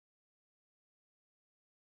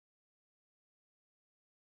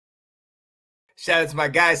Shout out to my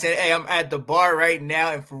guy saying, hey, I'm at the bar right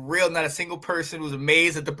now, and for real, not a single person was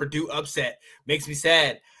amazed at the Purdue upset. Makes me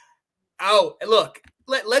sad. Oh, look,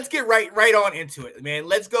 let's get right on into it, man.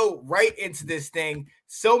 Let's go right into this thing.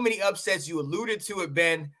 So many upsets. You alluded to it,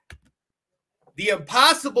 Ben. The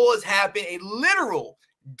impossible has happened. A literal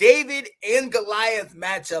David and Goliath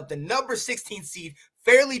matchup. The number 16 seed,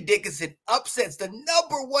 Fairleigh Dickinson, upsets the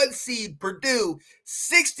number 1 seed, Purdue,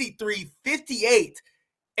 63-58.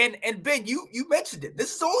 And Ben, you mentioned it.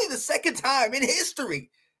 This is only the second time in history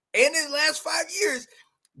and in the last 5 years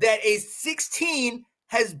that a 16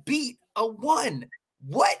 has beat a 1.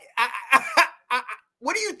 What?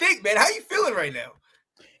 What do you think, man? How are you feeling right now?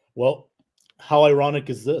 Well, how ironic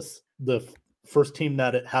is this? The first team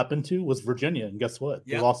that it happened to was Virginia, and guess what?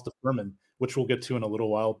 They lost to Furman, which we'll get to in a little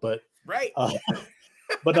while. But right.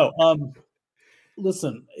 But no.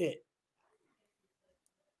 Listen,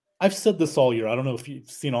 I've said this all year. I don't know if you've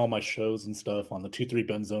seen all my shows and stuff on the 2-3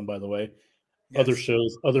 Ben Zone, by the way. Yes. Other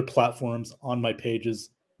shows, other platforms on my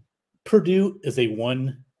pages. Purdue is a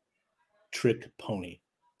one-trick pony.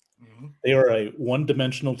 Mm-hmm. They are a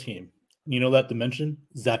one-dimensional team. You know that dimension?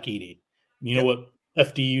 Zach Edey. You know what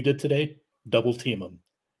FDU did today? Double team them.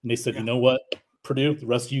 And they said, you know what? Purdue, the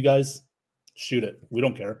rest of you guys, shoot it. We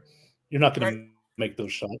don't care. You're not going to make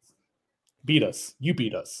those shots. Beat us. You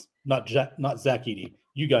beat us. Not Zach Edey.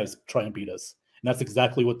 You guys try and beat us. And that's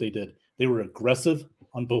exactly what they did. They were aggressive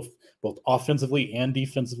on both offensively and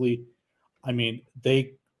defensively. I mean,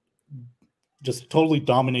 they just totally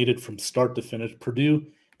dominated from start to finish. Purdue,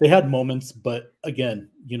 they had moments, but again,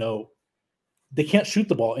 they can't shoot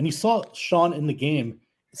the ball. And you saw, Sean, in the game,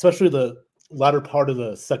 especially the latter part of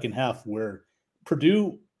the second half, where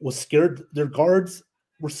Purdue was scared. Their guards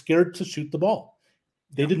were scared to shoot the ball.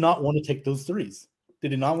 They did not want to take those threes. They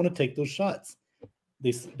did not want to take those shots.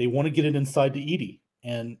 They want to get it inside to Edey.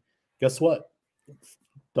 And guess what?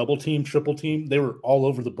 Double team, triple team, they were all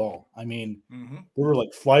over the ball. I mean, they were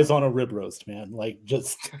like flies on a rib roast, man. Like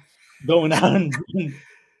just going out and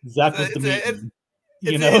Zach was the meeting.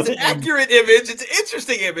 It's an accurate image. It's an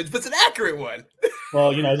interesting image, but it's an accurate one. Well,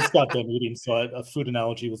 I just got done eating, so a food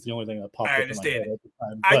analogy was the only thing that popped up in my head at the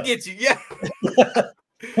time. I get you, yeah.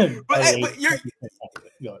 but you're.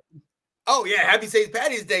 Oh yeah, happy St.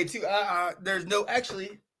 Patty's Day too. There's no actually.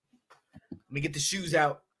 Let me get the shoes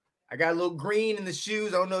out. I got a little green in the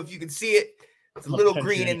shoes. I don't know if you can see it. It's a little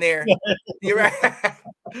green in there. You're right.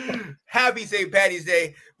 Happy St. Patty's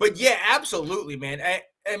Day. But yeah, absolutely, man.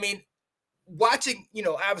 I mean, watching,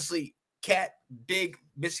 obviously, Cat, big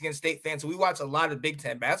Michigan State fan, so we watch a lot of Big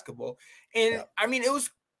Ten basketball. And I mean, it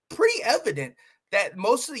was pretty evident that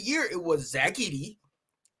most of the year it was Zach Edey.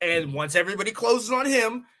 And once everybody closes on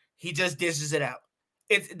him, he just dishes it out.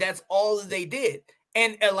 That's all that they did.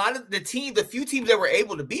 And a lot of the few teams that were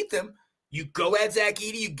able to beat them, you go at Zach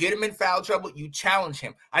Edey, you get him in foul trouble, you challenge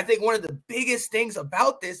him. I think one of the biggest things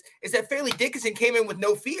about this is that Fairleigh Dickinson came in with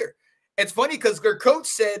no fear. It's funny because their coach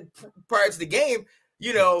said prior to the game,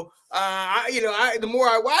 the more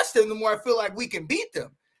I watch them, the more I feel like we can beat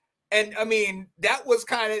them. And I mean, that was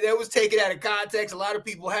taken out of context. A lot of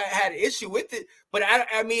people had an issue with it, but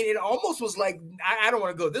I mean, it almost was like, I don't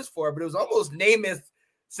want to go this far, but it was almost Namath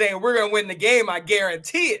saying we're going to win the game. I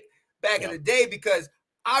guarantee it back in the day, because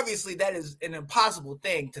obviously that is an impossible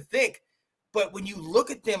thing to think. But when you look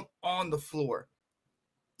at them on the floor,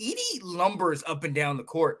 Edey lumbers up and down the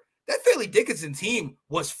court. That Fairleigh Dickinson team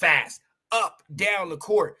was fast, up, down the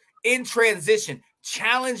court, in transition,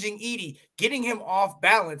 challenging Edey, getting him off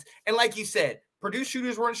balance. And like you said, Purdue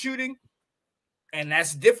shooters weren't shooting, and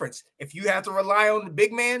that's the difference. If you have to rely on the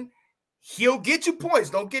big man, he'll get you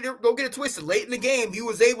points. Don't get it twisted. Late in the game, he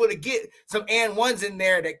was able to get some and ones in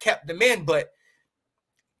there that kept them in, but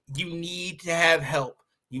you need to have help.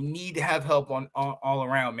 You need to have help on all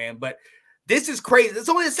around, man. But this is crazy. It's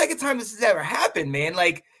only the second time this has ever happened, man.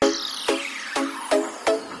 Like,